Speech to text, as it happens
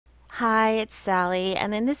Hi, it's Sally,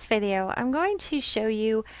 and in this video I'm going to show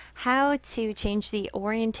you how to change the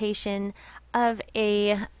orientation of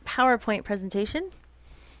a PowerPoint presentation.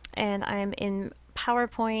 And I'm in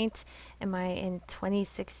PowerPoint. Am I in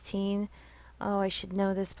 2016? Oh, I should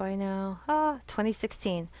know this by now.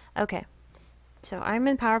 2016. Okay. So I'm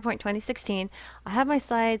in PowerPoint 2016. I have my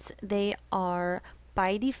slides. They are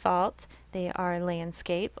by default, they are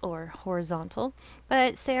landscape or horizontal,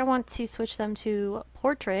 but say I want to switch them to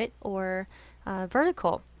portrait or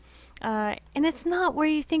vertical. And it's not where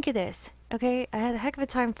you think it is. Okay, I had a heck of a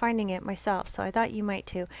time finding it myself, so I thought you might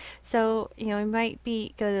too. So, you might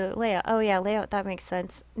go to layout. Oh yeah, layout, that makes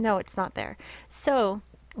sense. No, it's not there. So,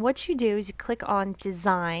 what you do is you click on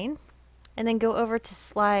design, and then go over to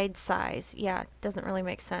slide size. Yeah, it doesn't really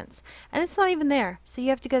make sense. And it's not even there. So you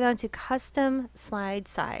have to go down to custom slide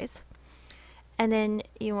size. And then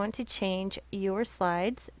you want to change your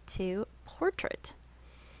slides to portrait.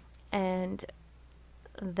 And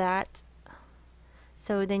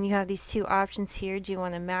so then you have these two options here. Do you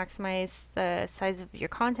want to maximize the size of your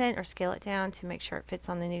content or scale it down to make sure it fits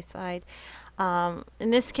on the new slide?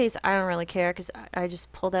 In this case, I don't really care because I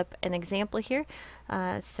just pulled up an example here.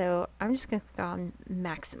 So I'm just going to click on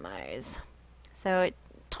maximize. So it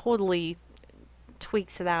totally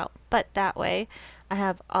tweaks it out. But that way, I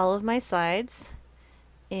have all of my slides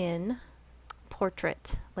in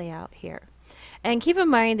portrait layout here. And keep in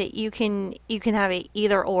mind that you can have a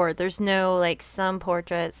either or. There's no like some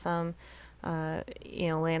portrait, some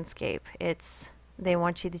landscape. They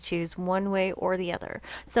want you to choose one way or the other.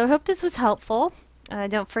 So I hope this was helpful.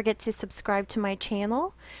 Don't forget to subscribe to my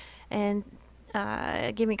channel and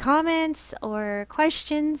give me comments or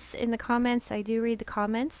questions in the comments. I do read the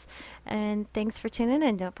comments. And thanks for tuning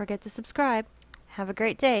in. Don't forget to subscribe. Have a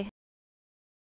great day.